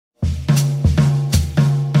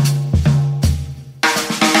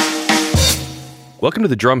Welcome to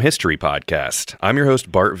the Drum History Podcast. I'm your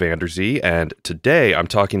host, Bart Vanderzee, and today I'm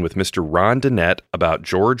talking with Mr. Ron Dunnett about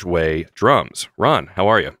George Way drums. Ron, how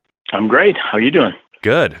are you? I'm great. How are you doing?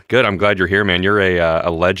 Good. I'm glad you're here, man. You're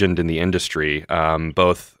a legend in the industry,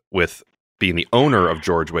 both with being the owner of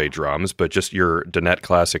George Way drums, but just your Dunnett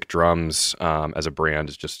Classic drums as a brand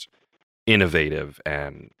is just innovative,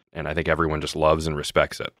 and I think everyone just loves and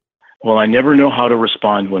respects it. Well, I never know how to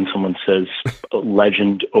respond when someone says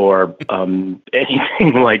legend or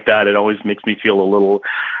anything like that. It always makes me feel a little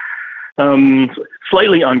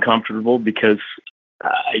slightly uncomfortable because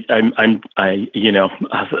I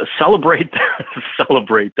celebrate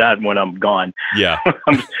that when I'm gone. Yeah,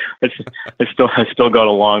 I still got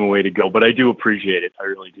a long way to go, but I do appreciate it. I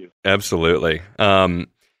really do. Absolutely.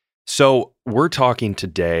 So we're talking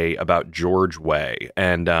today about George Way,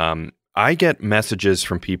 and I get messages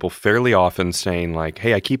from people fairly often saying like,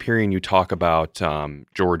 hey, I keep hearing you talk about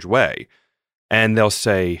George Way. And they'll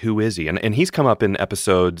say, who is he? And he's come up in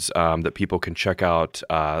episodes that people can check out,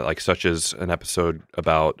 like such as an episode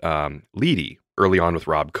about Leedy early on with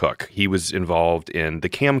Rob Cook. He was involved in the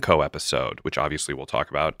Camco episode, which obviously we'll talk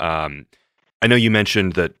about. I know you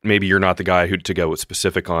mentioned that maybe you're not the guy to go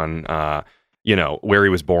specific on where he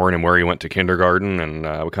was born and where he went to kindergarten and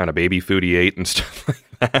what kind of baby food he ate and stuff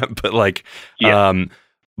like that.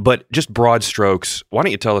 But just broad strokes, why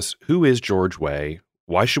don't you tell us who is George Way?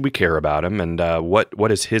 Why should we care about him? And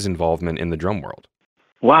what is his involvement in the drum world?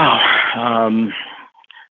 Wow.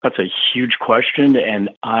 That's a huge question.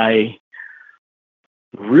 And I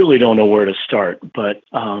really don't know where to start, but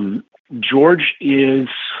George is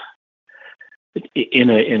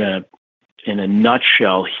in a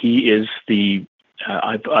nutshell, he is the.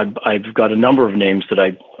 I've got a number of names that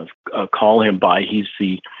I call him by. He's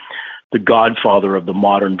the godfather of the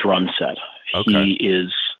modern drum set. Okay. He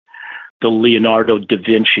is the Leonardo da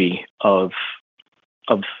Vinci of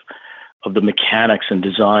the mechanics and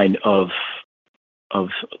design of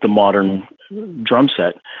the modern drum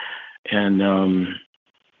set, and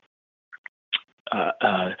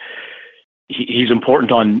he's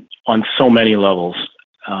important on so many levels.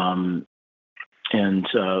 I'm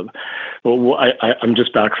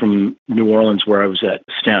just back from New Orleans where I was at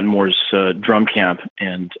Stanton Moore's drum camp,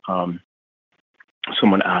 and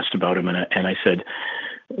someone asked about him, and I said,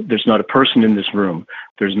 there's not a person in this room,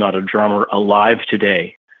 there's not a drummer alive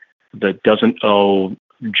today that doesn't owe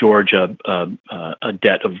George a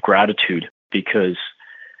debt of gratitude, because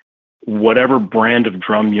whatever brand of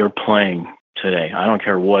drum you're playing today, I don't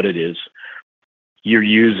care what it is, you're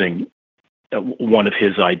using one of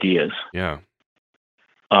his ideas. Yeah.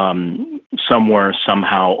 Somewhere,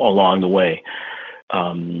 somehow along the way.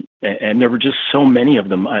 And there were just so many of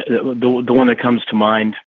them. The one that comes to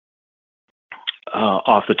mind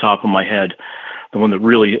off the top of my head, the one that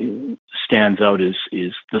really stands out is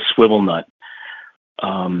the swivel nut.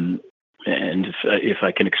 And if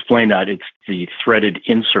I can explain that, it's the threaded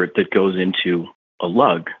insert that goes into a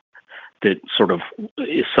lug that sort of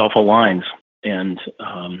self-aligns. And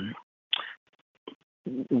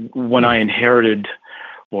when I inherited,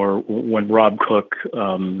 or when Rob Cook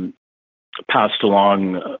passed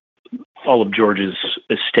along all of George's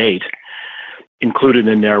estate, included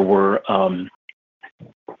in there were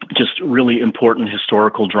just really important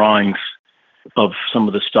historical drawings of some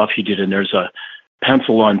of the stuff he did. And there's a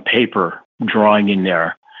pencil on paper drawing in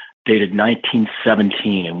there dated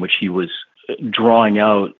 1917, in which he was drawing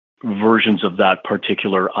out versions of that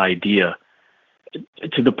particular idea,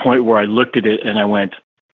 to the point where I looked at it and I went,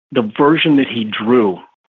 the version that he drew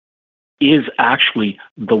is actually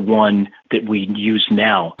the one that we use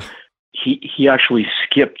now. He actually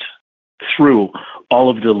skipped through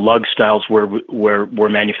all of the lug styles where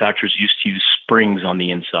manufacturers used to use springs on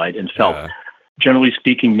the inside and felt. Yeah. Generally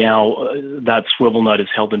speaking, now that swivel nut is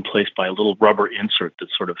held in place by a little rubber insert that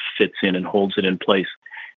sort of fits in and holds it in place.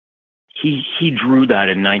 He drew that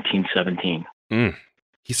in 1917.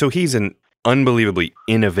 So he's an unbelievably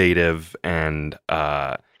innovative and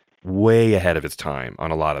way ahead of his time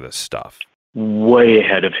on a lot of this stuff. Way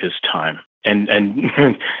ahead of his time, and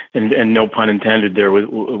no pun intended there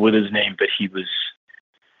with his name, but he was.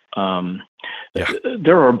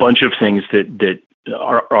 There are a bunch of things that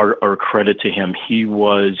are a credit to him. He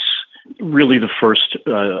was really the first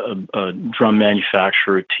drum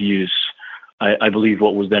manufacturer to use, I believe,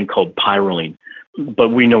 what was then called Pyroline, but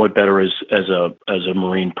we know it better as a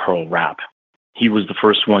marine pearl wrap. He was the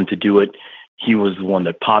first one to do it. He was the one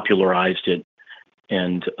that popularized it,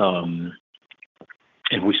 and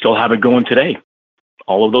we still have it going today.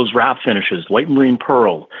 All of those wrap finishes, white marine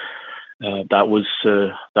pearl, that was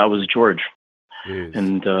George. Jeez.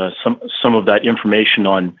 And some of that information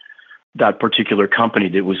on that particular company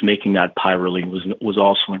that was making that pyrrole was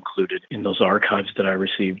also included in those archives that I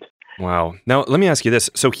received. Wow. Now, let me ask you this.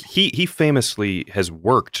 So he famously has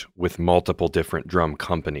worked with multiple different drum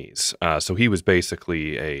companies. So he was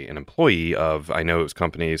basically an employee of, I know it was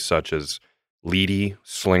companies such as Leedy,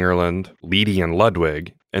 Slingerland, Leedy and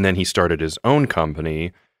Ludwig, and then he started his own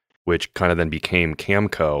company, which kind of then became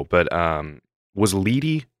Camco. But was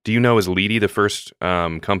Leedy, do you know, is Leedy the first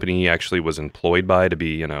company he actually was employed by to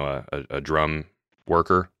be, a drum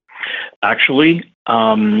worker? Actually,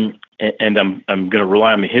 and I'm going to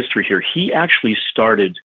rely on the history here. He actually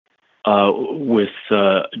started with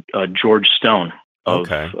George Stone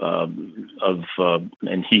Okay.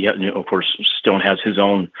 And he, of course, Stone has his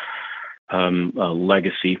own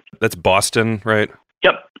legacy. That's Boston, right?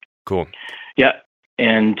 Yep. Cool. Yeah,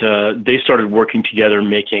 and they started working together,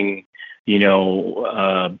 making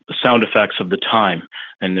sound effects of the time.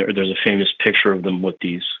 And there's a famous picture of them with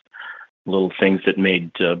these little things that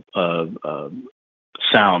made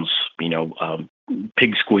sounds,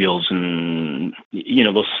 pig squeals and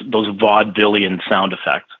those vaudevillian sound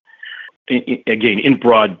effects. Again, in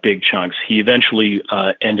broad, big chunks. He eventually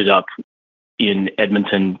ended up in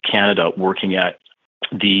Edmonton, Canada, working at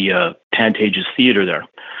the Pantages Theatre there,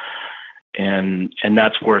 and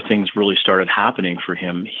that's where things really started happening for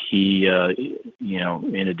him. He,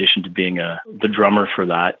 in addition to being the drummer for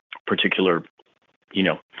that particular,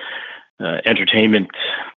 entertainment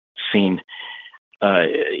scene,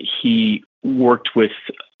 he worked with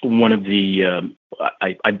one of the,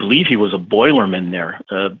 I believe he was a boilerman there,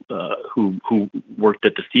 who worked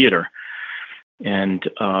at the theater, and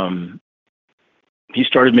he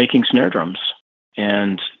started making snare drums.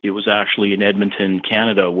 And it was actually in Edmonton,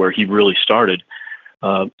 Canada, where he really started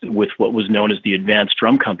with what was known as the Advanced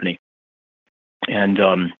Drum Company. And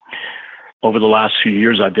over the last few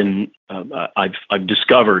years, I've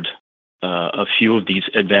discovered a few of these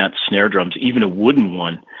advanced snare drums, even a wooden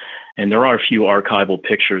one. And there are a few archival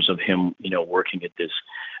pictures of him, working at this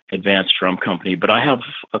Advanced Drum Company. But I have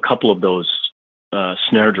a couple of those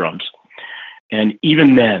snare drums. And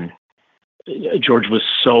even then, George was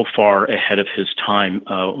so far ahead of his time.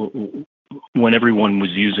 When everyone was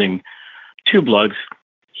using tube lugs,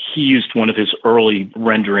 he used one of his early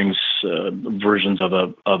renderings versions of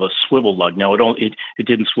a swivel lug. Now it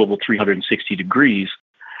didn't swivel 360 degrees,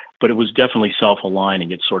 but it was definitely self-aligning.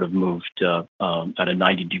 It sort of moved at a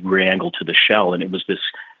 90-degree angle to the shell, and it was this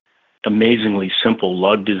amazingly simple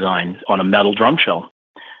lug design on a metal drum shell.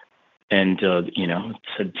 And it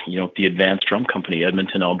said the Advanced Drum Company,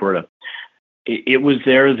 Edmonton, Alberta. It was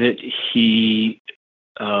there that he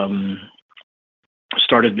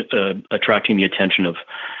started attracting the attention of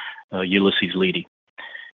Ulysses Leedy.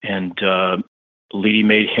 And Leedy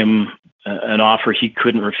made him an offer he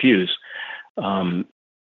couldn't refuse.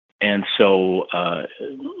 And so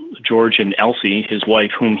George and Elsie, his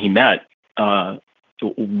wife, whom he met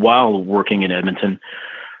while working in Edmonton,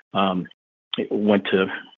 went to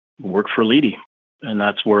work for Leedy. And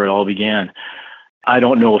that's where it all began. I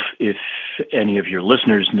don't know if any of your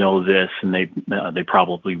listeners know this, and they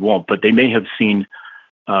probably won't, but they may have seen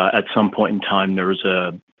at some point in time there was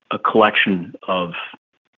a collection of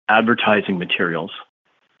advertising materials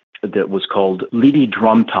that was called Leedy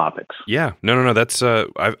Drum Topics. Yeah, no. That's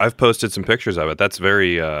I've posted some pictures of it. That's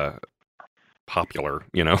very popular,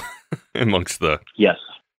 amongst the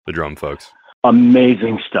drum folks.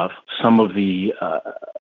 Amazing stuff. Some of the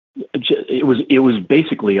it was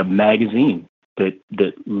basically a magazine that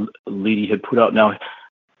Leedy had put out.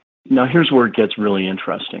 Now here's where it gets really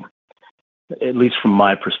interesting, at least from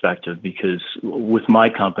my perspective, because with my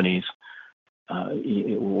companies,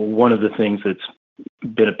 one of the things that's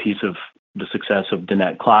been a piece of the success of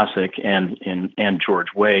Donette Classic and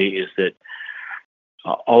George Way is that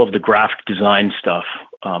all of the graphic design stuff,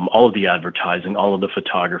 all of the advertising, all of the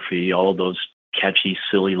photography, all of those catchy,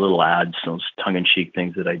 silly little ads, those tongue-in-cheek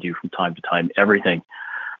things that I do from time to time, everything,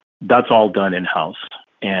 that's all done in-house.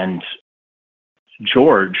 And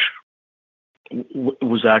George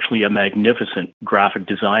was actually a magnificent graphic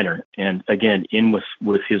designer. And again, in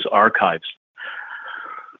with his archives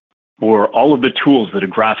were all of the tools that a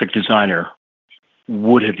graphic designer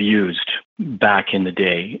would have used back in the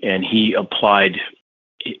day. And he applied,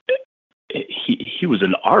 he was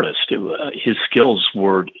an artist. His skills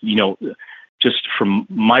were, just from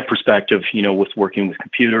my perspective, with working with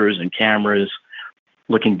computers and cameras,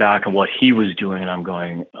 looking back on what he was doing, and I'm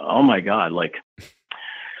going, oh my God, like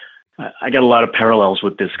I got a lot of parallels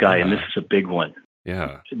with this guy, and this is a big one.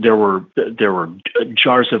 Yeah. There were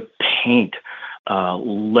jars of paint,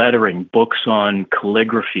 lettering, books on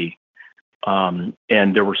calligraphy, and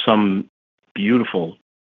there were some beautiful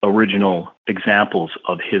original examples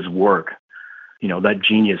of his work. You know, that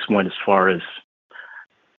genius went as far as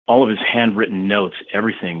all of his handwritten notes.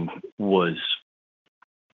 Everything was,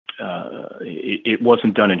 it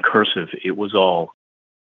wasn't done in cursive. It was all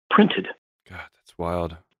printed. God, that's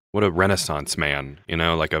wild. What a Renaissance man, you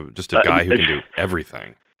know, like just a guy who can do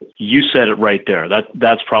everything. You said it right there.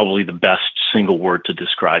 That's probably the best single word to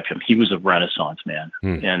describe him. He was a Renaissance man.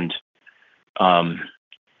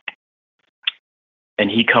 And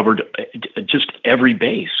he covered just every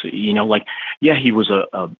base, you know, like, yeah, he was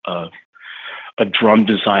a drum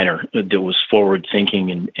designer that was forward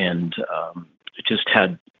thinking and just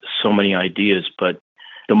had so many ideas, but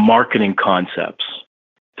the marketing concepts,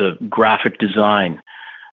 the graphic design,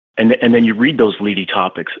 and then you read those leady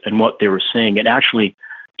topics and what they were saying, and actually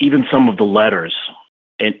even some of the letters,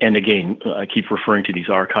 and again, I keep referring to these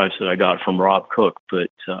archives that I got from Rob Cook, but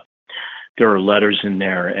there are letters in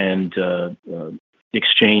there and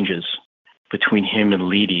exchanges between him and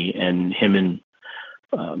Leedy and him and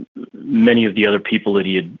many of the other people that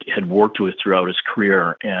he had worked with throughout his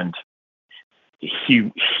career. And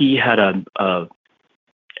he had an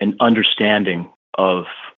understanding of,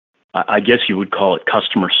 I guess you would call it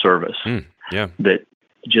customer service, that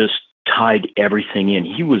just tied everything in.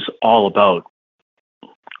 He was all about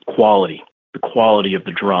quality, the quality of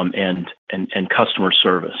the drum and customer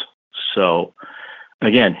service. So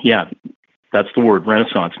again, yeah, that's the word,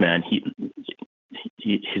 Renaissance man.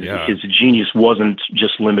 His genius wasn't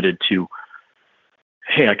just limited to,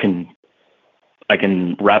 hey, I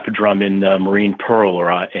can wrap a drum in marine pearl,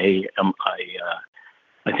 or I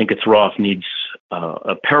think its Roth needs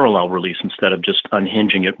a parallel release instead of just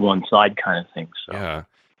unhinging it one side kind of thing. So. Yeah.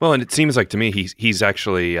 Well, and it seems like to me he's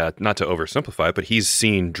actually, not to oversimplify it, but he's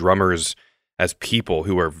seen drummers as people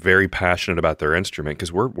who are very passionate about their instrument,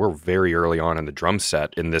 because we're very early on in the drum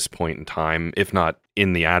set in this point in time, if not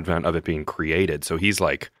in the advent of it being created. So he's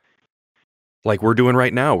like we're doing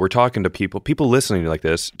right now. We're talking to people listening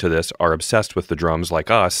to this are obsessed with the drums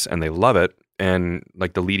like us, and they love it. And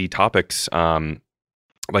like the leady topics,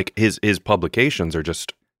 like his publications are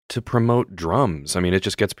just to promote drums. I mean, it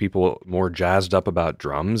just gets people more jazzed up about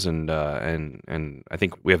drums, and I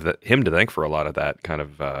think we have him to thank for a lot of that kind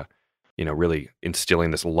of, really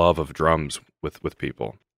instilling this love of drums with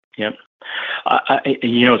people. Yep.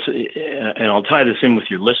 And I'll tie this in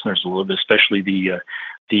with your listeners a little bit, especially the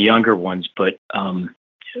younger ones. But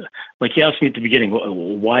like you asked me at the beginning,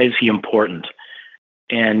 why is he important?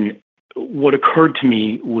 And what occurred to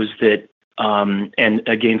me was that, and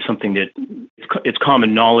again, something that it's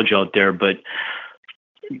common knowledge out there, but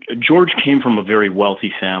George came from a very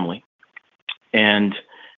wealthy family, and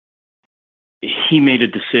he made a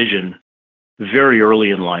decision very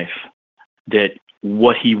early in life that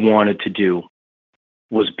what he wanted to do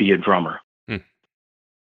was be a drummer.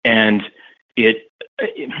 And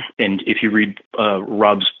if you read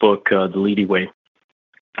Rob's book, The Leedy Way,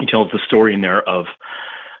 he tells the story in there of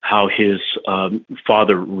how his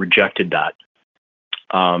father rejected that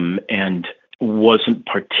and wasn't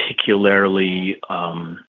particularly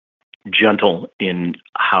gentle in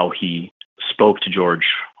how he spoke to George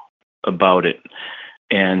about it.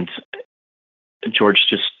 And George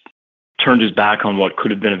just turned his back on what could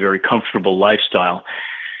have been a very comfortable lifestyle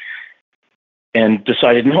and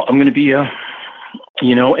decided, no, I'm going to be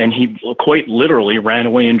and he quite literally ran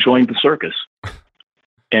away and joined the circus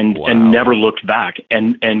and never looked back.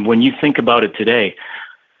 And when you think about it today,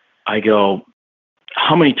 I go,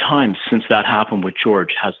 how many times since that happened with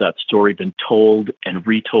George has that story been told and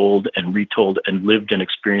retold and retold and lived and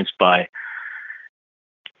experienced by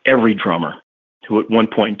every drummer who at one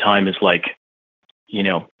point in time is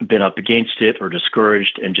been up against it or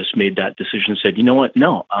discouraged and just made that decision and said, you know what?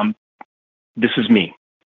 No, this is me.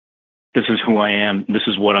 This is who I am. This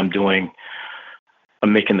is what I'm doing.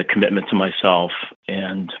 I'm making the commitment to myself,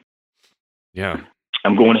 and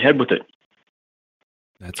I'm going ahead with it.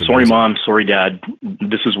 That's sorry, amazing. Mom. Sorry, Dad.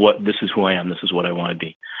 This is who I am. This is what I want to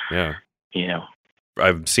be. Yeah.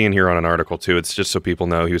 I'm seeing here on an article too. It's just so people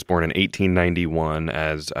know he was born in 1891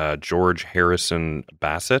 as George Harrison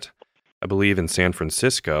Bassett, I believe, in San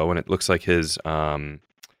Francisco, and it looks like his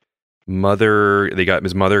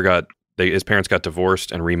his parents got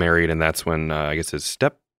divorced and remarried, and that's when I guess his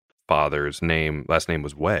stepfather's last name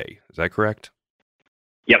was Way. Is that correct?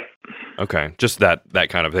 Yep. Okay, just that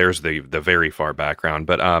kind of, there's the very far background.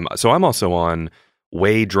 But so I'm also on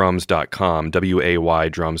waydrums.com,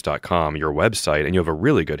 waydrums.com, your website, and you have a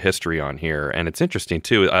really good history on here, and it's interesting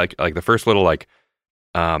too. Like the first little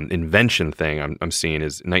invention thing I'm seeing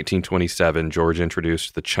is 1927. George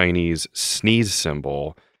introduced the Chinese sneeze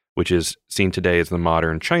cymbal, which is seen today as the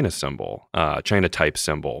modern China symbol, China type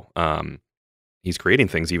symbol. He's creating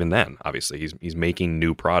things even then. Obviously, he's making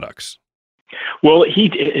new products. Well,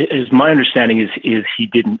 as my understanding is he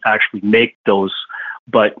didn't actually make those,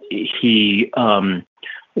 but he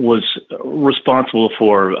was responsible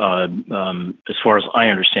for, as far as I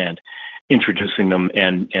understand, introducing them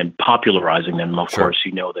and popularizing them. Of Sure. course,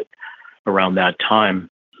 you know that around that time,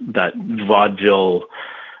 that vaudeville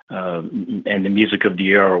and the music of the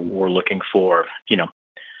era were looking for,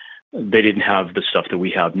 they didn't have the stuff that we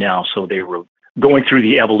have now, so they were going through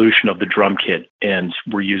the evolution of the drum kit, and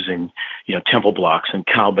we're using, temple blocks and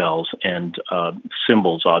cowbells and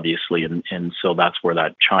cymbals, obviously, and so that's where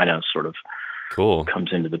that China sort of Cool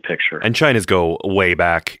comes into the picture. And Chinas go way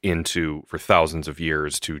back for thousands of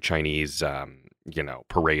years to Chinese,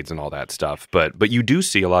 parades and all that stuff. But you do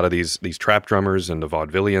see a lot of these trap drummers and the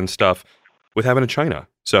vaudevillian stuff with having a China.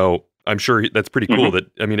 So I'm sure that's pretty cool.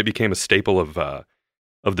 Mm-hmm. It became a staple of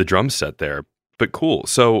the drum set there. But cool.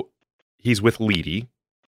 So he's with Leedy.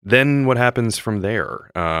 Then what happens from there?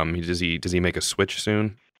 Does he make a switch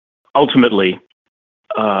soon? Ultimately,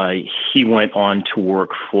 he went on to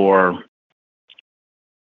work for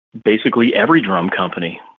basically every drum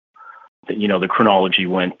company. The chronology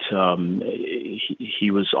went.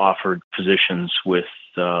 He was offered positions with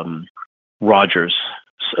Rogers,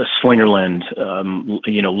 Slingerland,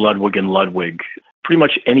 Ludwig and Ludwig. Pretty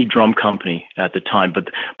much any drum company at the time, but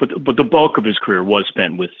the bulk of his career was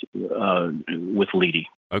spent with Leedy.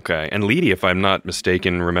 Okay, and Leedy, if I'm not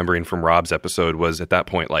mistaken, remembering from Rob's episode, was at that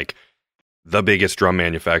point like the biggest drum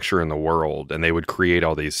manufacturer in the world, and they would create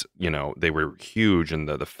all these. They were huge, and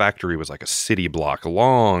the factory was like a city block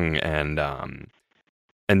long, and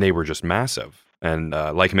they were just massive. And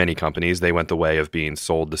like many companies, they went the way of being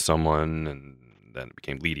sold to someone, and then it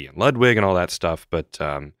became Leedy and Ludwig and all that stuff. But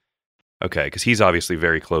okay, because he's obviously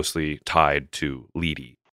very closely tied to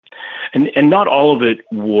Leedy. And not all of it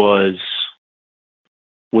was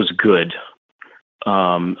good.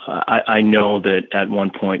 I know that at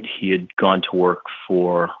one point he had gone to work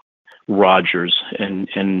for Rogers, and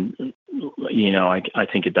I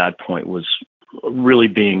think at that point was really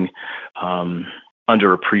being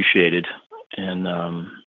underappreciated. And I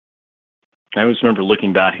always remember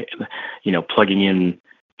looking back, plugging in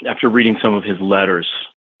after reading some of his letters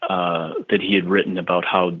that he had written about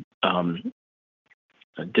how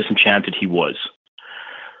disenchanted he was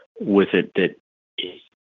with it, that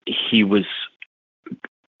he was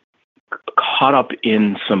caught up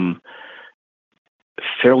in some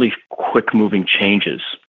fairly quick moving changes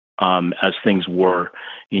as things were,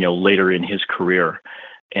 later in his career.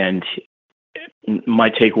 And my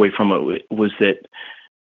takeaway from it was that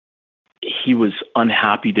he was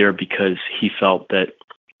unhappy there because he felt that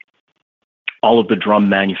all of the drum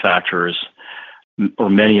manufacturers, or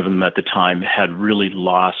many of them at the time, had really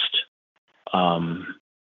lost.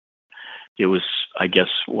 It was, I guess,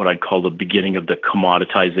 what I'd call the beginning of the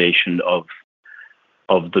commoditization of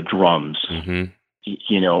the drums.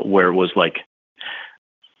 Mm-hmm. Where it was like,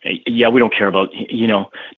 yeah, we don't care about,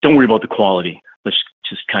 don't worry about the quality. Let's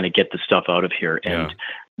just kind of get the stuff out of here, and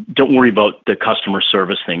don't worry about the customer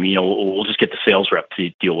service thing. We'll just get the sales rep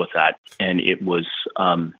to deal with that. And it was,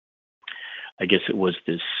 I guess it was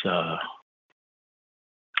this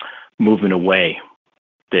movement away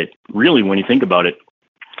that really, when you think about it,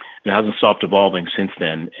 it hasn't stopped evolving since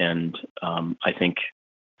then. And I think,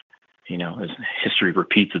 as history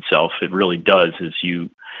repeats itself, it really does.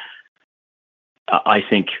 I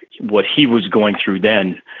think what he was going through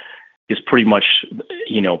then is pretty much,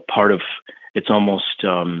 part of, it's almost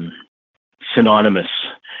synonymous,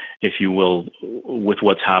 if you will, with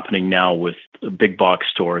what's happening now with big box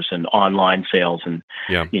stores and online sales and,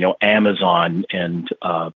 Amazon and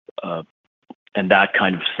that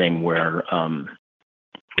kind of thing where,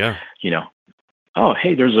 oh,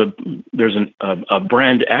 hey, there's a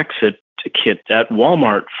brand exit kit at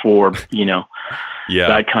Walmart for,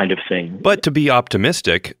 that kind of thing. But to be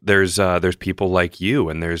optimistic, there's people like you,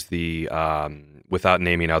 and there's the without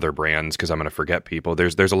naming other brands, because I'm going to forget people.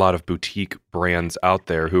 There's a lot of boutique brands out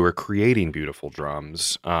there who are creating beautiful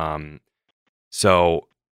drums. So,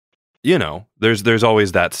 there's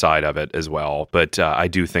always that side of it as well. But I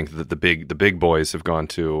do think that the big boys have gone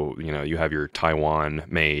to, you have your Taiwan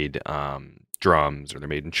made drums, or they're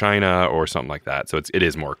made in China or something like that. So it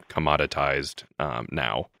is more commoditized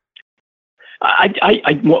now.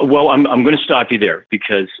 Well, I'm going to stop you there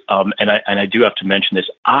because, and I do have to mention this.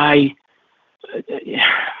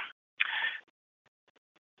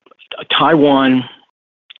 Taiwan,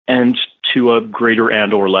 and to a greater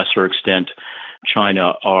and or lesser extent,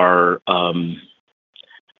 China are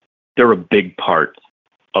they're a big part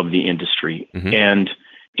of the industry. Mm-hmm. And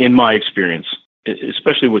in my experience,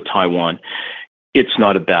 especially with Taiwan, it's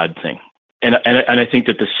not a bad thing. And I think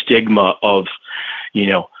that the stigma of,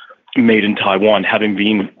 made in Taiwan,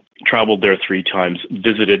 having traveled there 3 times,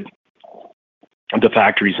 visited the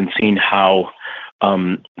factories and seen how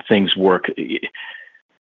things work.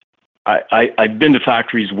 I've been to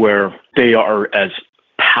factories where they are as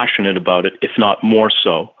passionate about it, if not more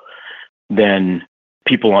so, than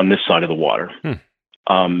people on this side of the water.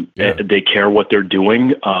 They care what they're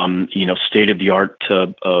doing, state of the art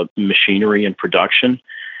machinery and production.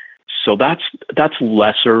 So that's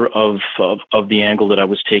lesser of the angle that I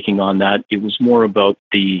was taking on that. It was more about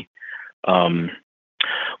the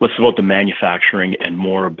less about the manufacturing and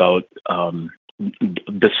more about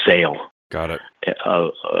the sale. Got it.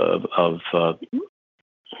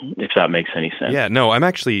 If that makes any sense. Yeah, no,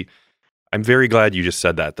 I'm very glad you just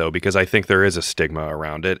said that, though, because I think there is a stigma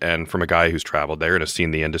around it. And from a guy who's traveled there and has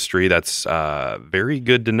seen the industry, that's very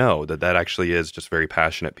good to know that actually is just very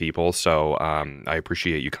passionate people. So I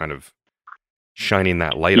appreciate you kind of shining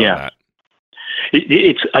that light on that.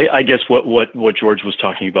 I guess what George was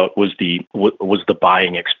talking about was the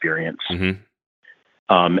buying experience,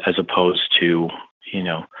 as opposed to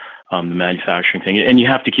the manufacturing thing. And you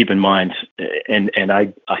have to keep in mind, and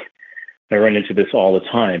I run into this all the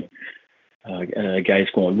time. Guys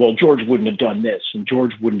going, well, George wouldn't have done this, and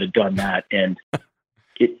George wouldn't have done that, and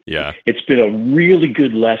it's been a really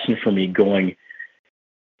good lesson for me. Going,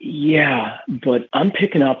 yeah, but I'm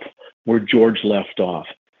picking up where George left off.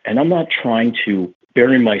 And I'm not trying to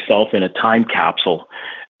bury myself in a time capsule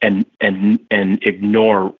and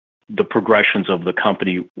ignore the progressions of the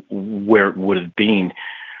company where it would have been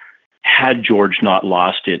had George not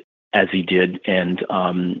lost it as he did and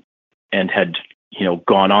had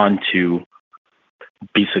gone on to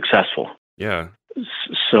be successful. Yeah.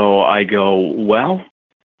 So I go, well,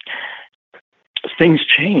 things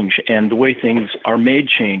change, and the way things are made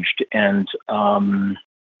changed, and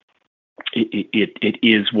it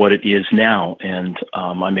is what it is now, and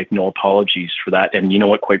I make no apologies for that. And you know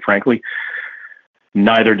what? Quite frankly,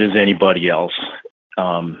 neither does anybody else.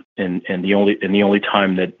 And the only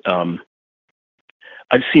time that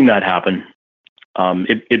I've seen that happen,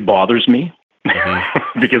 it bothers me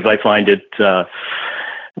because I find it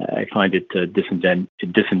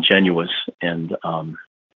disingenuous and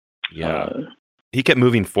he kept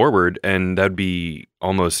moving forward, and that'd be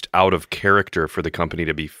almost out of character for the company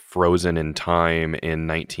to be frozen in time in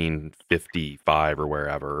 1955 or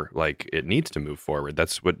wherever. Like, it needs to move forward.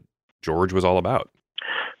 That's what George was all about.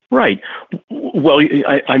 Right. Well,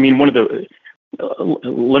 I mean, let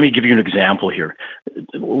me give you an example here.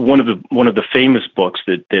 One of the famous books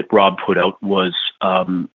that Rob put out was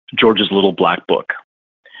George's Little Black Book.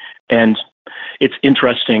 And it's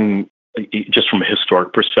interesting just from a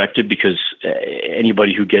historic perspective, because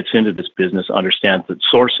anybody who gets into this business understands that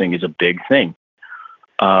sourcing is a big thing.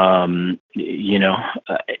 And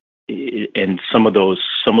some of those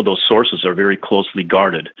sources are very closely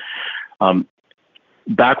guarded.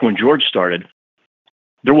 Back when George started,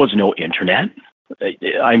 there was no internet.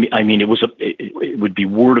 I mean, it would be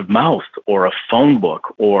word of mouth or a phone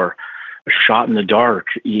book or a shot in the dark,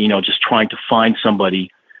 just trying to find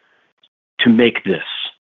somebody to make this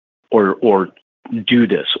or do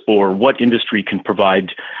this, or what industry can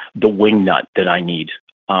provide the wing nut that I need.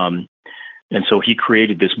 And so he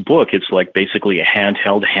created this book. It's like basically a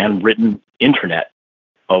handheld, handwritten internet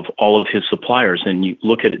of all of his suppliers. And you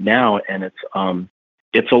look at it now, and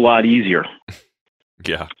it's a lot easier.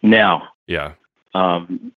 Yeah. Now. Yeah.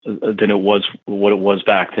 Than it was what it was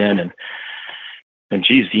back then. And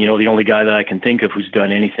geez, the only guy that I can think of who's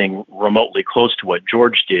done anything remotely close to what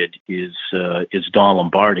George did is Don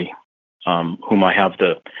Lombardi, whom I have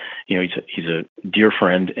he's a dear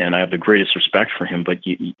friend, and I have the greatest respect for him. But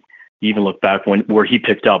you even look back where he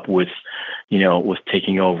picked up with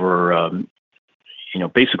taking over,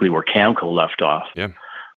 basically where Camco left off. Yeah.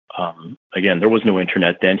 Again, there was no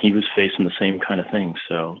internet then. He was facing the same kind of thing.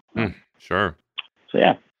 So sure. So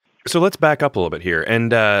yeah. So let's back up a little bit here.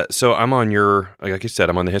 And so I'm on like you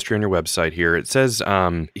said, I'm on the history on your website here. It says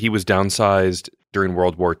he was downsized during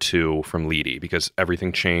World War II from Leedy because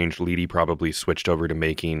everything changed. Leedy probably switched over to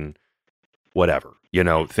making whatever,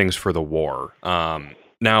 things for the war.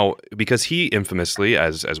 Now, because he infamously,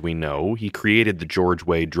 as we know, he created the George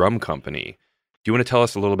Way Drum Company. Do you want to tell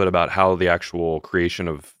us a little bit about how the actual creation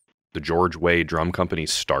of the George Way Drum Company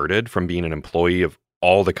started from being an employee of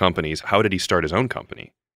all the companies? How did he start his own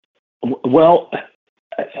company? Well,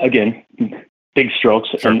 again, big strokes.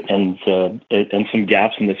 Sure. and some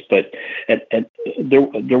gaps in this, but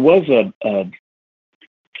there was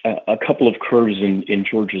a couple of curves in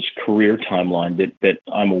George's career timeline that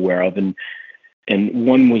I'm aware of, and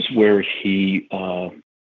one was where he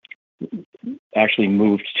actually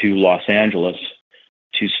moved to Los Angeles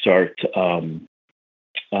to start a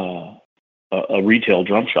retail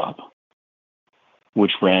drum shop,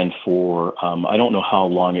 which ran for I don't know how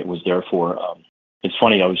long it was there for. It's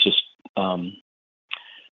funny, I was just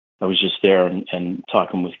there and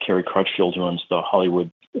talking with Kerry Crutchfield, who runs the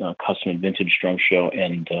Hollywood Custom and Vintage Drum Show,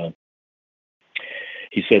 and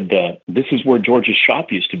he said this is where George's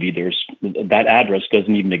shop used to be. There's that address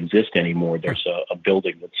doesn't even exist anymore. There's a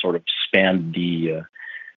building that sort of spanned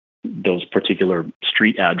those particular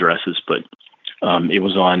street addresses, but it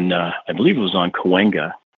was on I believe it was on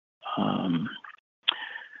Cahuenga.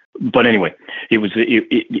 But anyway,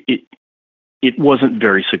 it wasn't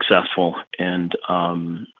very successful, and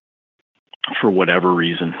for whatever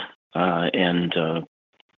reason, and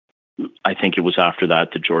I think it was after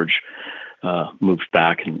that George moved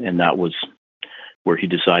back, and that was where he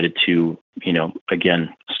decided to, again,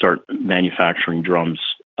 start manufacturing drums,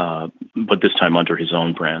 but this time under his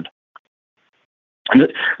own brand.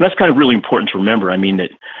 And that's kind of really important to remember. I mean,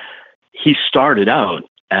 that he started out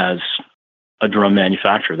as a drum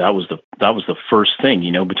manufacturer. That was the first thing,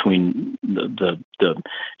 between the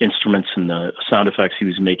instruments and the sound effects he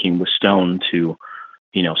was making with Stone to,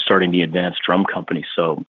 starting the Advanced Drum Company.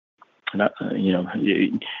 So,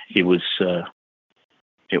 it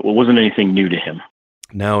wasn't anything new to him.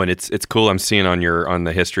 No, and it's cool. I'm seeing on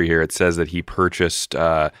the history here, it says that he purchased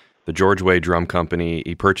the George Way Drum Company.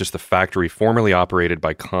 He purchased the factory formerly operated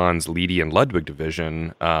by Kahn's Leedy and Ludwig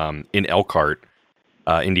division in Elkhart,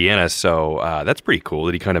 Indiana. So that's pretty cool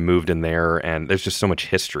that he kind of moved in there, and there's just so much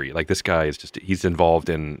history. Like, this guy he's involved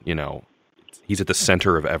in, he's at the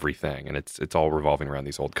center of everything, and it's all revolving around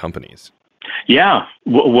these old companies. Yeah.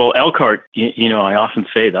 Well, Elkhart, I often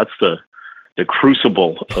say that's the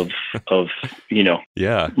crucible of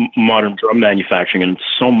yeah, modern drum manufacturing, and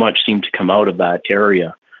so much seemed to come out of that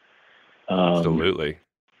area. Absolutely.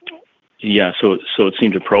 Yeah. So it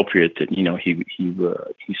seemed appropriate that, he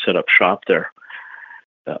set up shop there.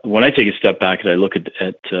 When I take a step back and I look at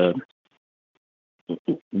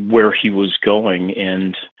where he was going,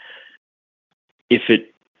 and if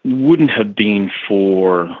it wouldn't have been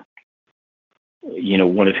for,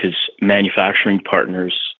 one of his manufacturing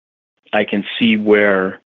partners, I can see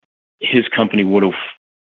where his company would have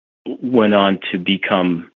went on to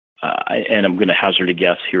become, and I'm going to hazard a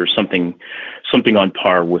guess here, something on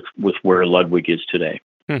par with where Ludwig is today.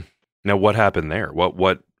 Now, what happened there? What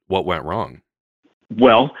went wrong?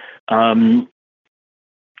 Well, I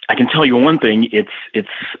can tell you one thing. It's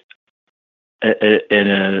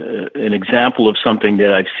an example of something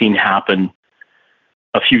that I've seen happen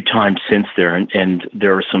a few times since there, and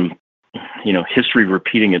there are some, history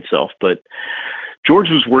repeating itself. But George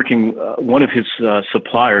was working. One of his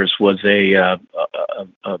suppliers was a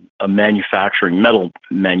metal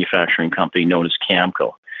manufacturing company known as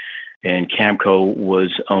Camco, and Camco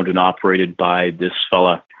was owned and operated by this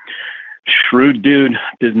fella, shrewd dude,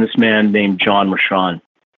 businessman named John Rochon.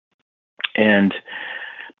 And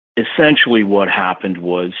essentially, what happened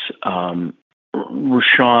was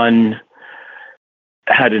Rochon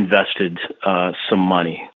had invested some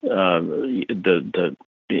money.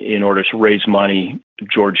 In order to raise money,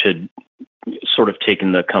 George had sort of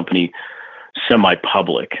taken the company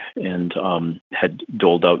semi-public and had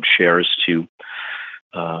doled out shares to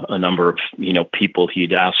a number of people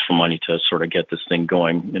he'd asked for money to sort of get this thing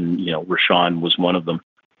going, and Rochon was one of them.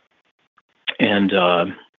 And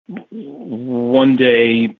one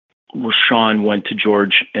day, Rochon went to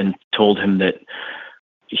George and told him that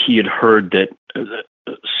he had heard that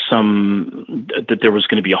that there was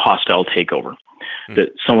going to be a hostile takeover,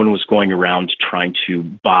 that someone was going around trying to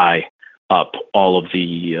buy up all of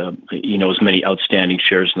the as many outstanding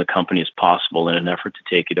shares in the company as possible in an effort to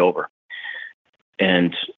take it over.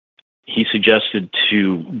 And he suggested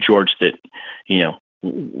to George that,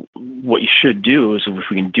 what you should do is, if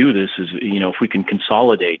we can do this, is, if we can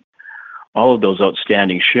consolidate all of those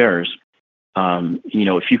outstanding shares,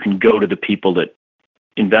 if you can go to the people that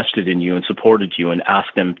invested in you and supported you and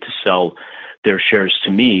ask them to sell their shares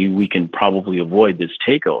to me, we can probably avoid this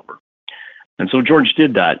takeover. And so George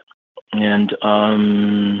did that. And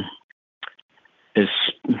as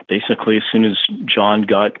soon as John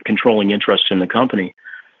got controlling interest in the company,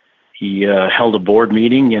 he held a board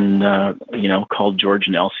meeting and, called George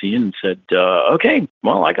and Elsie and said, okay,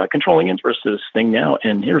 well, I got controlling interest in this thing now,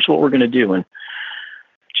 and here's what we're going to do. And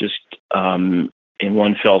just in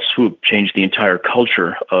one fell swoop, changed the entire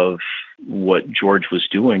culture of what George was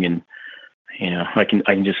doing. And I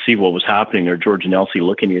can just see what was happening there. George and Elsie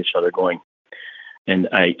looking at each other, going, and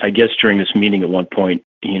I guess during this meeting at one point,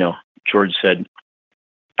 George said,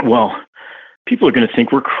 "Well, people are going to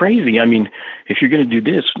think we're crazy. I mean, if you're going to do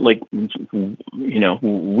this,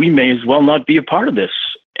 we may as well not be a part of this."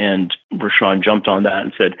 And Rashawn jumped on that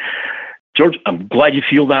and said, "George, I'm glad you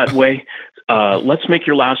feel that way. Let's make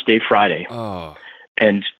your last day Friday." Oh.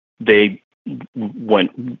 And they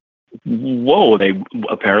went, whoa, they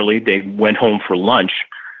went home for lunch.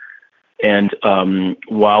 And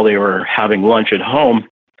while they were having lunch at home,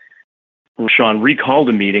 Rashawn recalled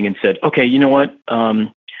the meeting and said, "Okay, you know what?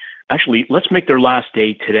 Actually, let's make their last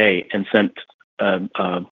day today," and sent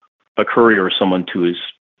a courier or someone to his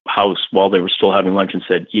house while they were still having lunch and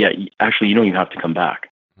said, "Yeah, actually, you have to come back."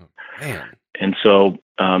 Oh, man. And so,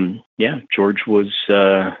 George was,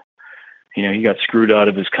 he got screwed out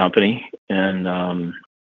of his company, and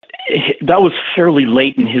that was fairly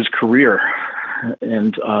late in his career.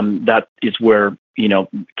 And that is where,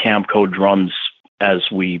 Camco drums, as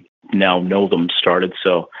we now know them, started.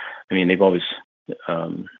 So, I mean, they've always,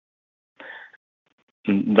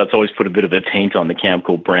 that's always put a bit of a taint on the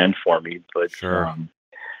Camco brand for me. But, sure.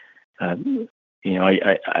 I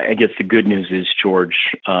guess the good news is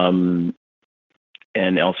George and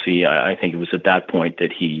Elsie, I think it was at that point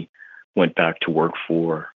that he went back to work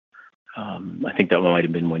for, I think that might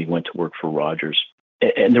have been when he went to work for Rogers.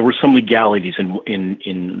 And there were some legalities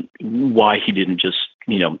in why he didn't just,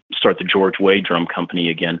 start the George Way drum company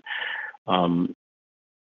again.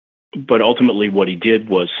 But ultimately what he did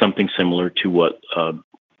was something similar to what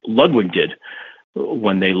Ludwig did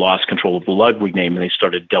when they lost control of the Ludwig name and they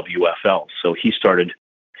started WFL. So he started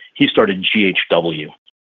GHW.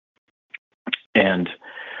 And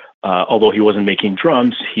although he wasn't making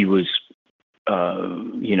drums, he was,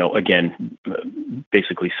 again,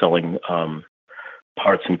 basically selling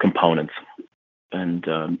parts and components and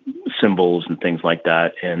cymbals and things like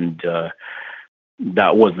that. And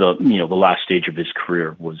that was the last stage of his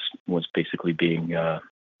career was basically being a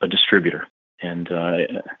distributor. And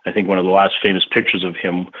I think one of the last famous pictures of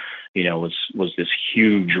him, was this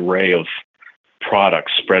huge array of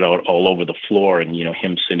products spread out all over the floor, and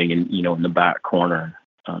him sitting in the back corner.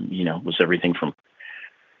 Was everything from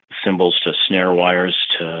cymbals to snare wires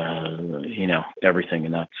to everything,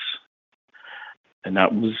 and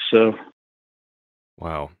that was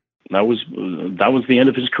wow. That was the end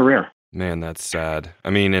of his career. Man, that's sad. I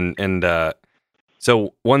mean, and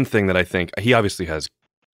so one thing that I think he obviously has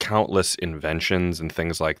countless inventions and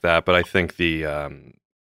things like that, but I think the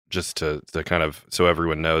just to kind of so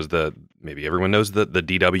everyone knows maybe everyone knows the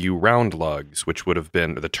DW round lugs, which would have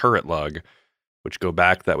been the turret lug, which go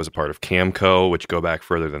back, that was a part of Camco, which go back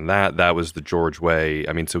further than that. That was the George Way.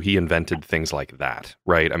 I mean, so he invented things like that,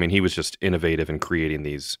 right? I mean, he was just innovative in creating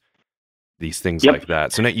these things like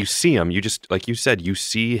that. So now you see him, you just, like you said, you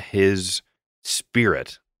see his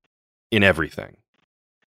spirit in everything.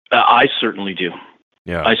 I certainly do.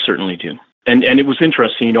 Yeah. I certainly do. And it was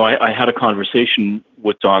interesting, I had a conversation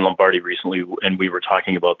with Don Lombardi recently, and we were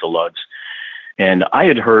talking about the lugs. And I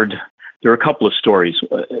had heard, there are a couple of stories.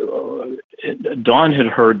 Don had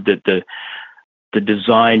heard that the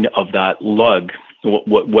design of that lug,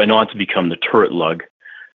 what went on to become the turret lug,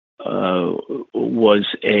 was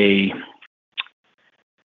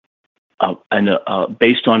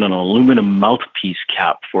based on an aluminum mouthpiece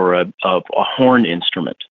cap for a horn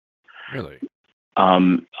instrument. Really?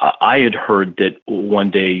 I had heard that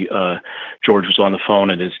one day George was on the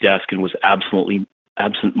phone at his desk and was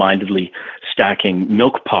absent-mindedly stacking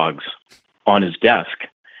milk pogs on his desk,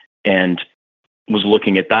 and was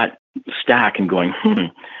looking at that stack and going,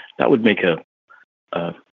 that would make a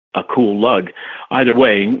cool lug. Either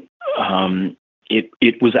way,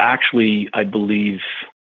 it was actually, I believe,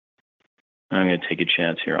 I'm going to take a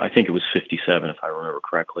chance here, I think it was 57, if I remember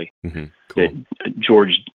correctly, mm-hmm. Cool. that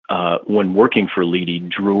George, when working for Leedy,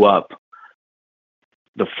 drew up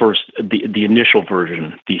the initial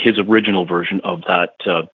version, his original version of that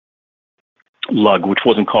lug, which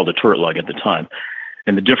wasn't called a turret lug at the time.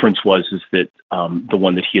 And the difference is that the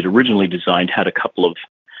one that he had originally designed had a couple of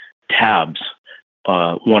tabs,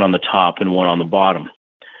 one on the top and one on the bottom.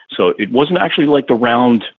 So it wasn't actually like the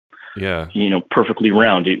round, perfectly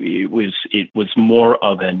round. It was more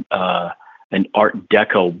of an Art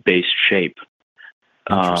Deco based shape.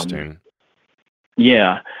 Interesting.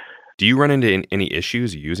 Yeah. Do you run into any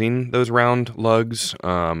issues using those round lugs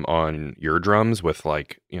on your drums with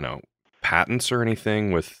patents or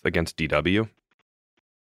anything against DW?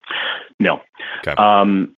 No. Okay.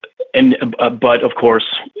 But of course,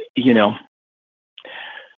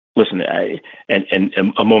 listen,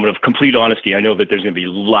 and a moment of complete honesty. I know that there's going to be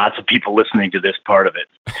lots of people listening to this part of it,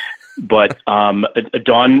 but Don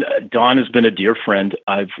has been a dear friend.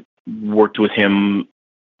 I've worked with him,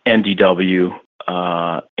 NDW,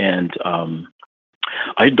 and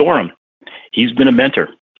I adore him. He's been a mentor,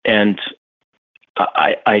 and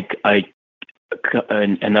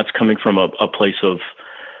and that's coming from a place of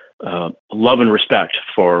love and respect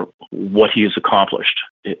for what he has accomplished.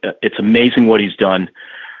 It's amazing what he's done.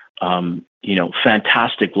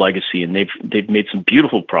 Fantastic legacy, and they've made some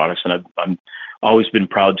beautiful products, and I'm always been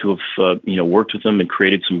proud to have worked with them and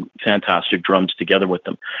created some fantastic drums together with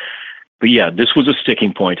them. But yeah, this was a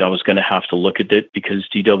sticking point. I was going to have to look at it because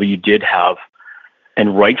DW did have,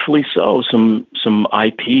 and rightfully so, some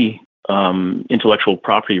IP, intellectual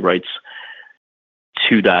property rights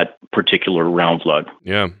to that particular round lug.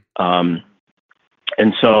 Yeah.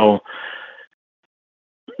 And so,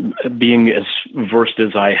 being as versed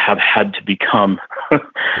as I have had to become,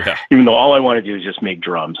 even though all I want to do is just make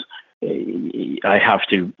drums, I have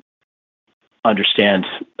to understand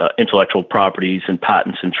intellectual properties and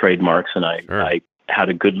patents and trademarks. And I had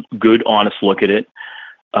a good, honest look at it.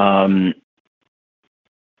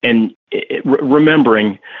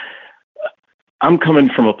 Remembering, I'm coming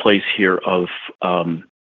from a place here of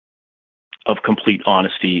complete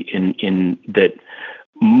honesty in that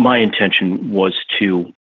my intention was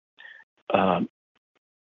to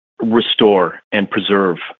restore and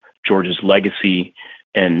preserve George's legacy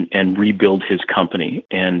and rebuild his company.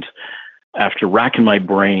 And after racking my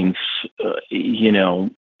brains,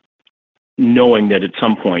 knowing that at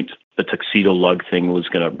some point the tuxedo lug thing was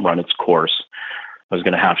going to run its course, I was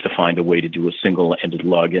going to have to find a way to do a single-ended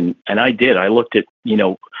lug. And I did. I looked at,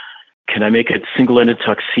 can I make a single-ended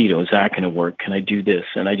tuxedo? Is that going to work? Can I do this?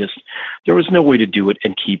 And there was no way to do it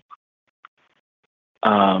and keep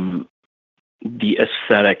the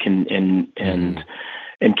aesthetic and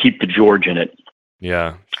keep the George in it.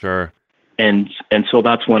 Yeah, sure. And so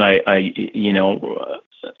that's when I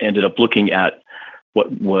ended up looking at what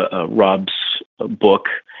Rob's book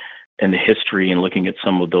and the history and looking at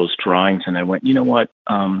some of those drawings. And I went, you know what?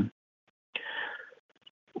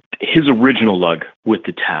 His original lug with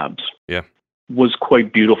the tabs was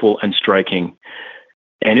quite beautiful and striking,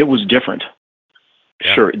 and it was different.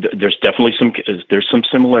 Yeah. Sure, there's definitely some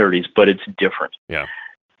similarities, but it's different. Yeah.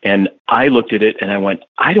 And I looked at it and I went,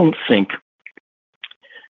 I don't think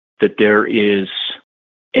that there is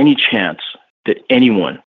any chance that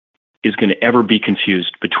anyone is going to ever be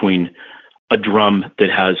confused between a drum that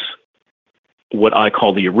has what I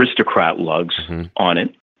call the aristocrat lugs on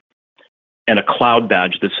it and a cloud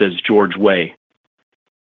badge that says George Way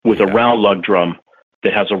with a round lug drum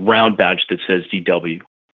that has a round badge that says DW.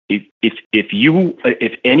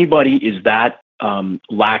 If anybody is that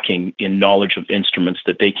lacking in knowledge of instruments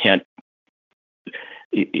that they can't,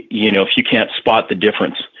 if you can't spot the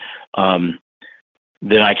difference, then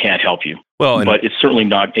I can't help you. Well, but it's certainly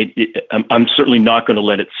not. I'm certainly not going to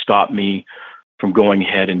let it stop me from going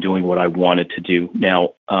ahead and doing what I wanted to do.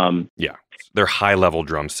 Now, they're high-level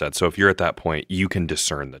drum sets, so if you're at that point, you can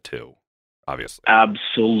discern the two, obviously.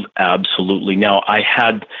 Absolutely. Now, I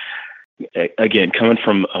had, again, coming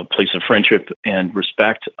from a place of friendship and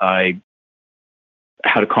respect, I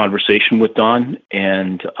had a conversation with Don,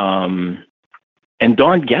 and Don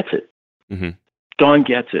gets it. Mm-hmm. Don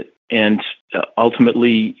gets it, and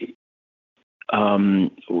ultimately,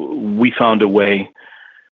 we found a way,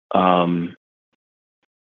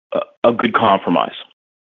 a good compromise.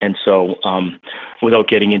 And so, without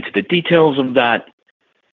getting into the details of that,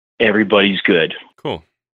 everybody's good. Cool.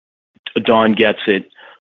 Don gets it.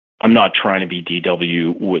 I'm not trying to be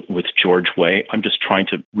DW with George Way. I'm just trying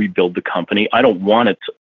to rebuild the company. I don't want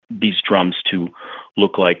these drums to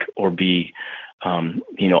look like or be,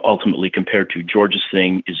 ultimately compared to George's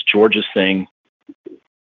thing is George's thing.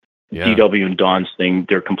 Yeah. DW and Don's thing,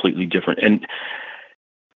 they're completely different. And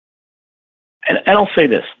I'll say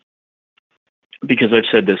this, because I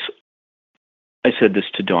said this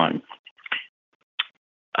to Don.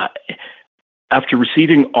 After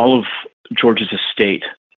receiving all of George's estate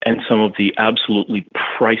and some of the absolutely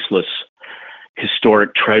priceless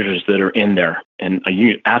historic treasures that are in there, and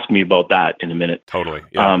you ask me about that in a minute. Totally.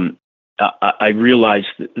 Yeah. I realized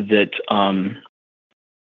that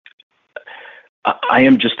I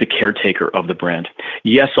am just the caretaker of the brand.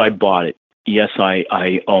 Yes, I bought it. Yes,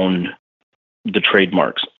 I own the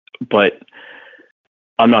trademarks, but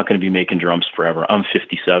I'm not going to be making drums forever. I'm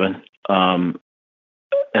 57.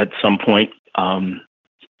 At some point, I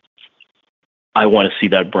want to see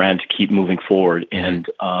that brand keep moving forward. And,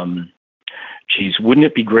 wouldn't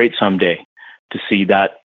it be great someday to see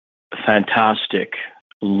that fantastic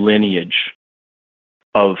lineage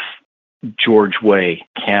of George Way,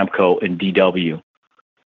 Camco, and DW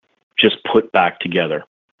just put back together.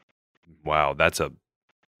 Wow, that's a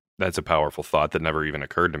powerful thought that never even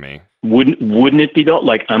occurred to me. Wouldn't it be though?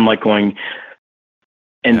 Like, I'm like going,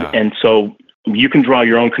 and so you can draw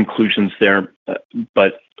your own conclusions there,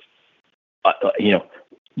 but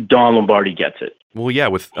Don Lombardi gets it. Well, yeah,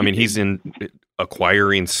 he's in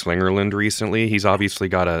acquiring Slingerland recently. He's obviously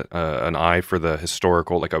got an eye for the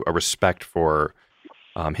historical, like a respect for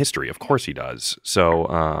history. Of course he does.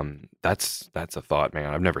 So that's a thought,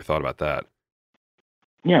 man. I've never thought about that.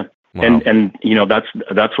 Yeah. Wow. And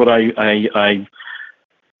that's what I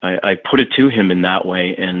put it to him in that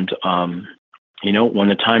way. And when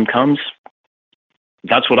the time comes,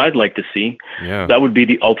 that's what I'd like to see. Yeah. That would be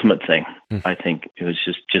the ultimate thing. I think it was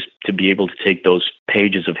just to be able to take those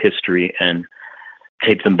pages of history and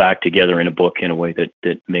tape them back together in a book in a way that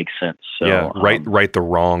makes sense. So, yeah. Right the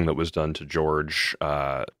wrong that was done to George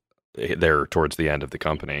there towards the end of the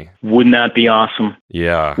company. Wouldn't that be awesome?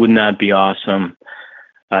 Yeah. Wouldn't that be awesome?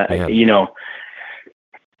 I don't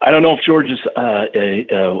know if George is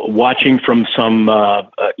watching from some, a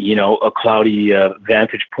cloudy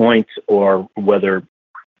vantage point, or whether,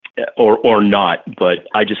 or not. But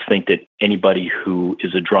I just think that anybody who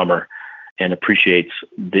is a drummer and appreciates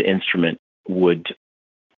the instrument would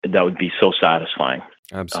be so satisfying.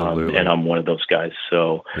 Absolutely. And I'm one of those guys.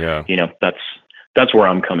 So, yeah, that's where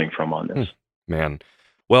I'm coming from on this. Man.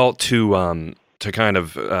 Well, to kind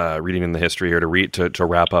of reading in the history here, to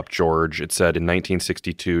wrap up George, it said in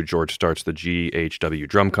 1962, George starts the GHW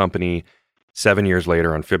Drum Company. 7 years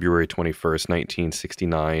later, on February 21st,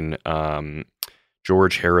 1969,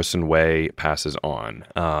 George Harrison Way passes on.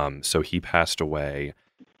 So he passed away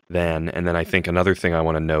then. And then I think another thing I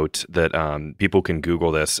want to note that people can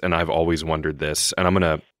Google this, and I've always wondered this, and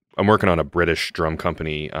I'm working on a British drum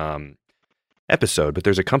company episode, but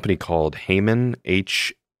there's a company called Hayman,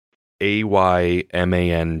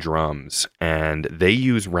 Hayman drums, and they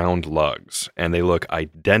use round lugs, and they look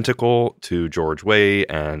identical to George Way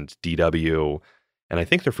and DW, and I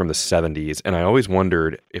think they're from the 70s, and I always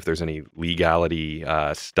wondered if there's any legality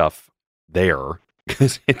stuff there,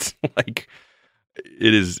 because it's like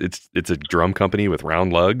it's a drum company with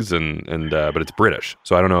round lugs, and but it's British,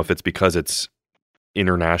 so I don't know if it's because it's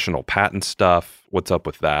international patent stuff. What's up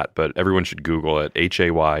with that? But everyone should Google it,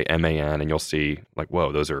 Hayman, and you'll see, like,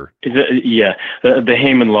 whoa, those are... Yeah, the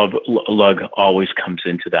Hayman lug always comes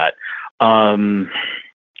into that. Patent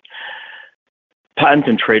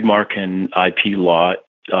and trademark and IP law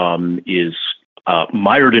is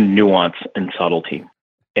mired in nuance and subtlety.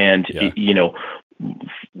 And,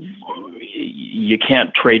 you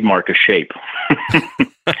can't trademark a shape.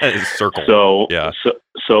 Circle. So, yeah.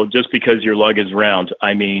 So just because your lug is round,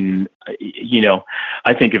 I mean,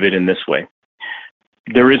 I think of it in this way.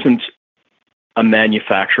 There isn't a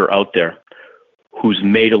manufacturer out there who's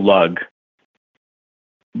made a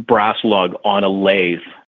brass lug on a lathe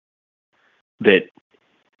that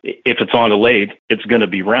if it's on a lathe, it's going to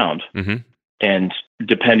be round. Mm-hmm. And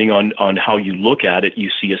depending on how you look at it, you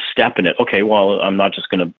see a step in it. Okay, well, I'm not just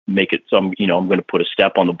going to make it some, I'm going to put a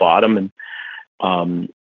step on the bottom,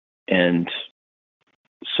 and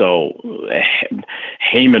so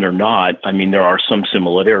Hayman or not, I mean, there are some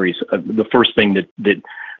similarities. The first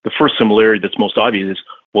similarity that's most obvious is,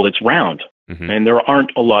 well, it's round, mm-hmm. and there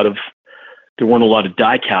weren't a lot of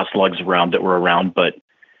die cast lugs around that were around, but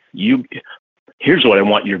here's what I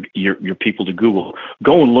want your people to Google.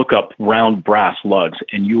 Go and look up round brass lugs,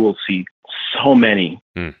 and you will see so many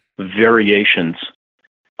variations.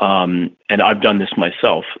 And I've done this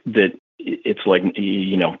myself, that it's like,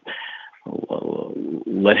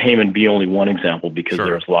 let Hayman be only one example, because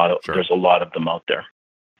there's a lot of them out there.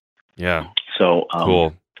 Yeah. So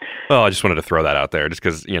cool. Well, I just wanted to throw that out there, just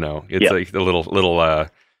because it's like a little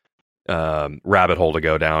rabbit hole to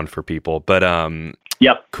go down for people. But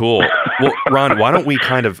yep. Cool. Well, Ron, why don't we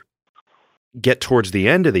kind of get towards the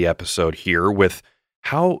end of the episode here with,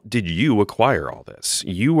 how did you acquire all this?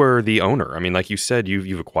 You were the owner. I mean, like you said,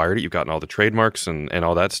 you've acquired it. You've gotten all the trademarks and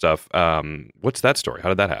all that stuff. What's that story? How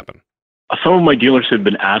did that happen? Some of my dealers had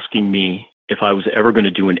been asking me if I was ever going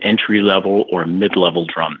to do an entry level or a mid-level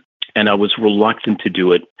drum. And I was reluctant to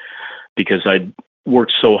do it because I'd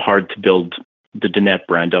worked so hard to build the Donette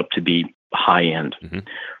brand up to be high end. Mm-hmm.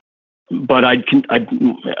 But I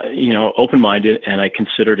open-minded, and I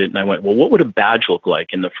considered it, and I went, well, what would a badge look like?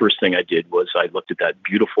 And the first thing I did was I looked at that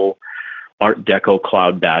beautiful Art Deco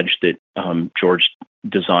cloud badge that George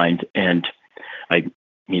designed, and I,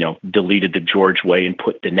 deleted the George Way and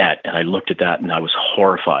put Donette, and I looked at that, and I was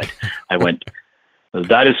horrified. I went,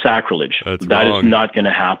 That is sacrilege. That's That wrong. is not going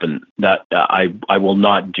to happen. That I will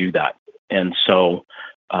not do that. And so,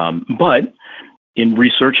 but in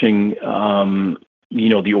researching,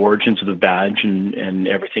 the origins of the badge and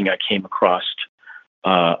everything, I came across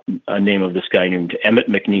a name of this guy named Emmett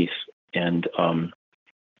McNeese, and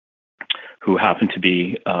who happened to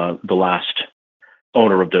be the last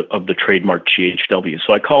owner of the trademark GHW.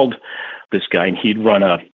 So I called this guy, and he'd run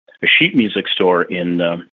a sheet music store in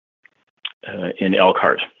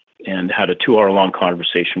Elkhart, and had a 2-hour-long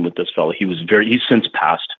conversation with this fellow. He's since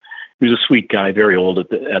passed. He was a sweet guy, very old at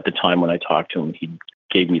the time when I talked to him. He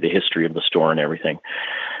gave me the history of the store and everything.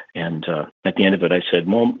 And at the end of it, I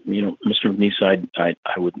said, "Well, Mr. McNeese, I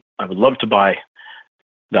would love to buy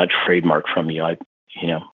that trademark from you.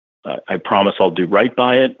 I promise I'll do right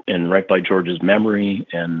by it and right by George's memory."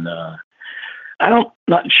 And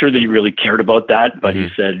not sure that he really cared about that, but he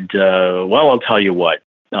said, "Well, I'll tell you what.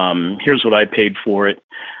 Here's what I paid for it.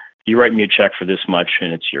 You write me a check for this much,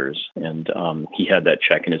 and it's yours." And he had that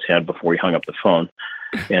check in his hand before he hung up the phone.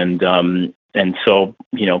 And so,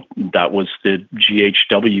 that was the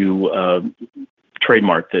GHW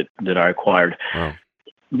trademark that I acquired. Wow.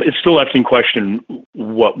 But it still left in question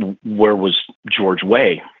where was George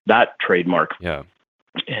Way, that trademark. Yeah.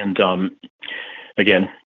 And again,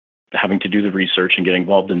 having to do the research and get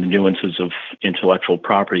involved in the nuances of intellectual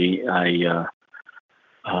property,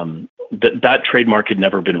 that trademark had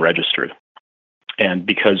never been registered. And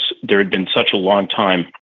because there had been such a long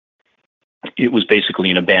time, it was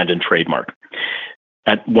basically an abandoned trademark.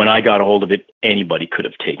 When I got a hold of it, anybody could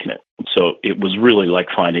have taken it. So it was really like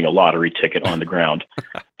finding a lottery ticket on the ground,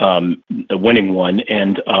 a winning one.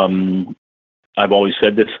 And I've always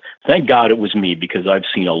said this, thank God it was me, because I've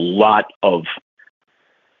seen a lot of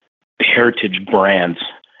heritage brands,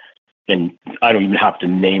 and I don't even have to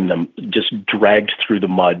name them, just dragged through the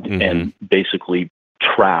mud and basically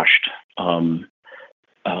trashed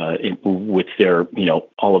with their,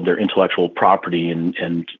 all of their intellectual property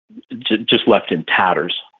and just left in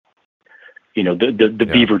tatters. The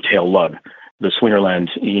beaver tail lug, the Swingerland,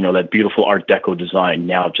 that beautiful Art Deco design,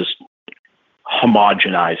 now just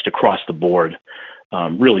homogenized across the board.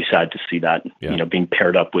 Really sad to see that, being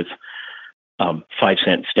paired up with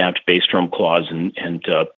 5-cent stamped bass drum claws and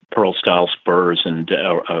pearl style spurs and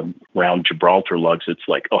round Gibraltar lugs. It's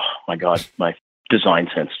like, oh my God, my design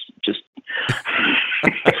sense just.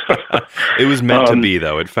 It was meant to be,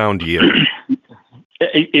 though. It found you.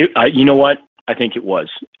 You know what? I think it was,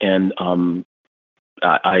 and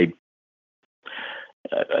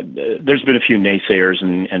there's been a few naysayers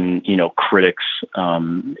and critics.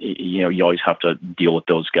 You always have to deal with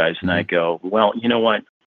those guys, and I go, well, you know what?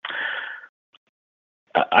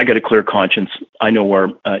 I got a clear conscience. I know where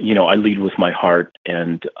I lead with my heart,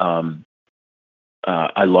 and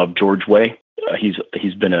I love George Way.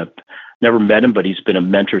 He's been never met him, but he's been a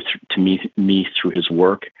mentor to me through his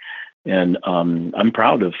work, and I'm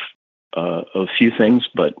proud of a few things,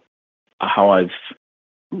 but how I've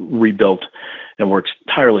rebuilt and worked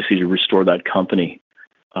tirelessly to restore that company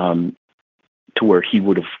to where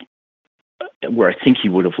where I think he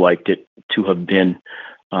would have liked it to have been.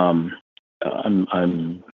 I'm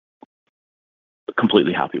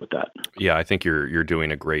completely happy with that. Yeah, I think you're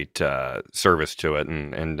doing a great service to it,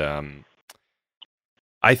 and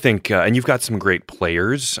I think, and you've got some great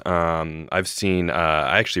players. I've seen,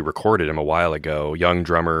 I actually recorded him a while ago, young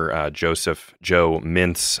drummer Joe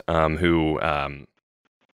Mintz, who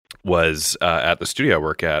was at the studio I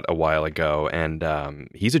work at a while ago, and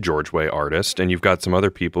he's a George Way artist. And you've got some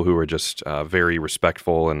other people who are just very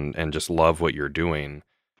respectful and just love what you're doing.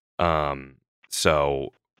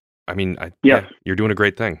 So, I mean, yeah, you're doing a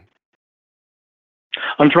great thing.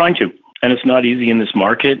 I'm trying to, and it's not easy in this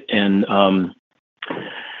market. And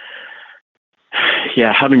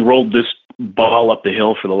having rolled this ball up the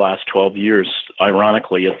hill for the last 12 years,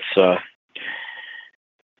 ironically,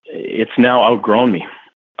 it's now outgrown me.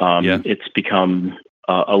 It's become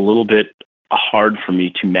a little bit hard for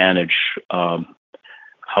me to manage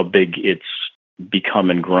how big it's become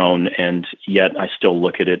and grown, and yet I still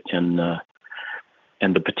look at it and the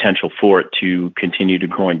potential for it to continue to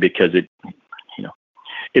growing, because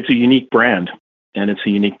it's a unique brand and it's a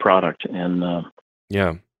unique product, and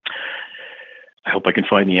I hope I can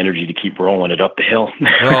find the energy to keep rolling it up the hill.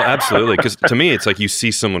 Well, absolutely, because to me, it's like you see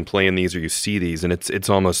someone playing these, or you see these, and it's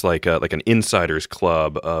almost like an insiders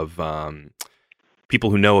club of people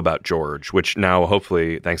who know about George. Which now,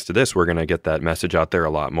 hopefully, thanks to this, we're going to get that message out there a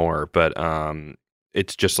lot more. But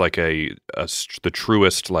it's just like the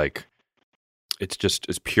truest, like it's just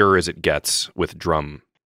as pure as it gets with drum,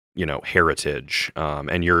 heritage. And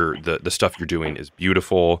the stuff you're doing is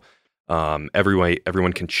beautiful.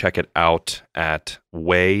 Everyone can check it out at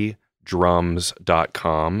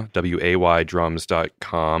waydrums.com,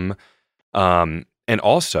 waydrums.com. And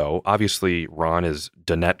also, obviously, Ron is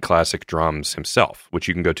Dunnett Classic Drums himself, which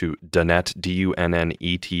you can go to Dunnett,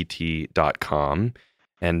 DUNNETT.com.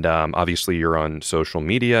 And obviously, you're on social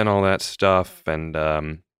media and all that stuff. And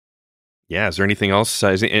yeah, is there anything else?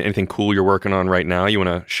 Is there anything cool you're working on right now you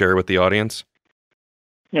want to share with the audience?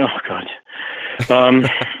 Oh, God.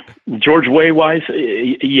 George Way-wise,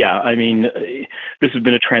 yeah. I mean, this has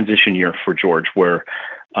been a transition year for George where,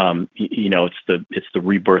 it's the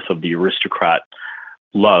rebirth of the Aristocrat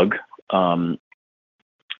lug, and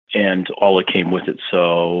all that came with it.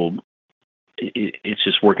 So it's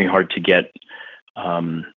just working hard to get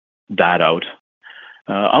that out.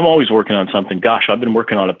 I'm always working on something. Gosh, I've been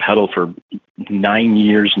working on a pedal for 9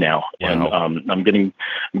 years now, and I'm getting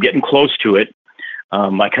close to it.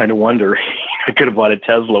 I kind of wonder, I could have bought a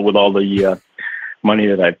Tesla with all the money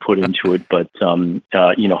that I put into it, but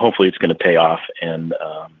hopefully it's going to pay off. And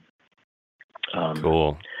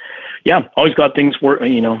cool. Yeah, always got things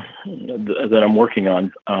that I'm working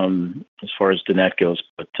on as far as Dunnett goes.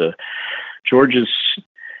 But George is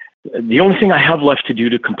the only thing I have left to do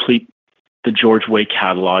to complete the George Way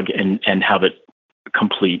catalog and have it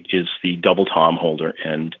complete is the double tom holder,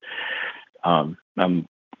 and I'm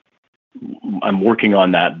working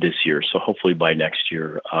on that this year. So hopefully by next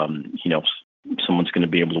year, someone's going to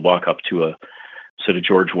be able to walk up to a set of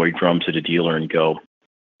George Way drums at a dealer and go,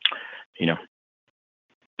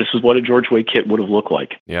 this is what a George Way kit would have looked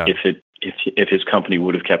like if his company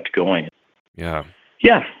would have kept going. Yeah.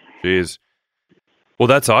 Yeah. Jeez. Well,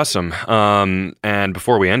 that's awesome. And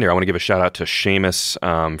before we end here, I want to give a shout out to Seamus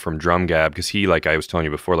from Drum Gab, because he, like I was telling you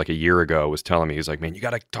before, like a year ago, was telling me, he's like, man, you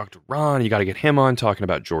got to talk to Ron, you got to get him on talking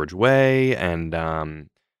about George Way. And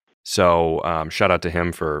so shout out to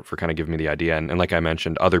him for kind of giving me the idea. And like I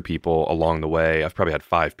mentioned, other people along the way, I've probably had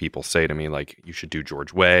 5 people say to me, like, you should do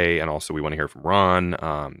George Way. And also we want to hear from Ron.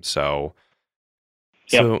 There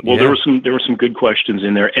were some good questions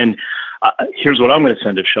in there. And here's what I'm going to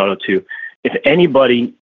send a shout out to. If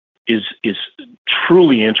anybody is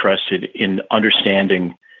truly interested in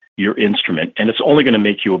understanding your instrument, and it's only going to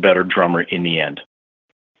make you a better drummer in the end,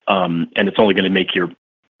 and it's only going to make your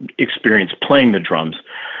experience playing the drums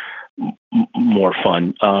more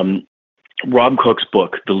fun, Rob Cook's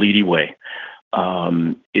book, The Leedy Way,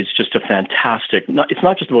 is just a fantastic. It's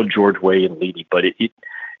not just about George Way and Leedy, but it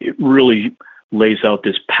really lays out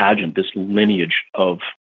this pageant, this lineage of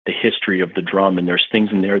the history of the drum, and there's things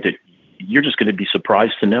in there that you're just going to be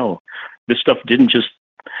surprised to know. This stuff didn't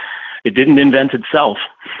invent itself.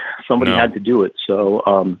 Somebody had to do it.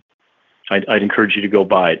 So I'd encourage you to go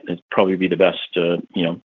buy it. It'd probably be the best,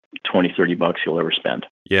 $20-$30 you'll ever spend.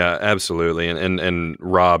 Yeah, absolutely. And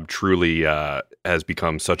Rob truly has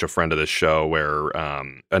become such a friend of this show, where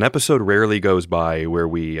an episode rarely goes by where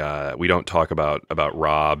we don't talk about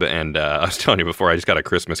Rob. And I was telling you before, I just got a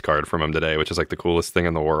Christmas card from him today, which is like the coolest thing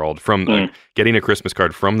in the world. Getting a Christmas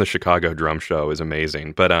card from the Chicago Drum Show is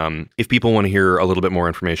amazing. But if people want to hear a little bit more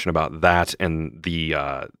information about that and the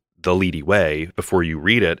Leedy Way, before you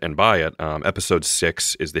read it and buy it, episode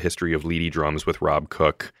 6 is the history of Leedy drums with Rob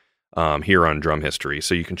Cook. Here on Drum History,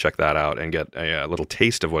 so you can check that out and get a little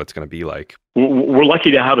taste of what it's going to be like. We're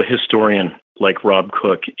lucky to have a historian like Rob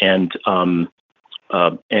Cook, and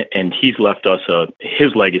he's left us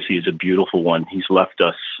his legacy is a beautiful one. He's left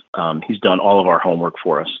us, he's done all of our homework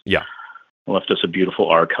for us. Yeah, left us a beautiful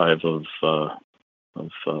archive of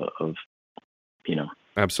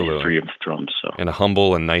absolutely history of drums. So, and a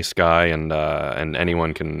humble and nice guy, and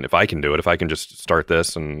anyone can, if I can do it, if I can just start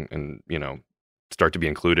this and start to be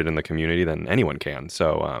included in the community, then anyone can.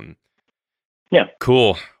 So, yeah.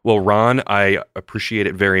 Cool. Well, Ron, I appreciate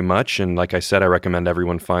it very much. And like I said, I recommend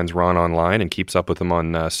everyone finds Ron online and keeps up with him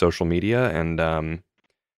on social media. And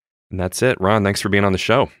that's it. Ron, thanks for being on the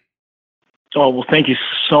show. Oh, well, thank you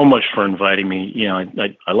so much for inviting me.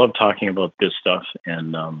 I love talking about this stuff,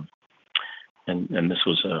 and this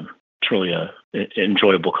was truly a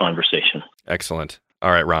enjoyable conversation. Excellent.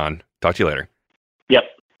 All right, Ron, talk to you later. Yep.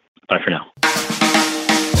 Bye for now.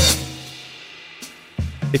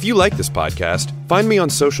 If you like this podcast, find me on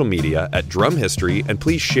social media at Drum History, and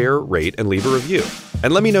please share, rate, and leave a review.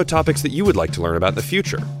 And let me know topics that you would like to learn about in the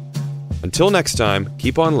future. Until next time,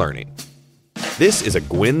 keep on learning. This is a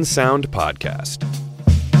Gwyn Sound podcast.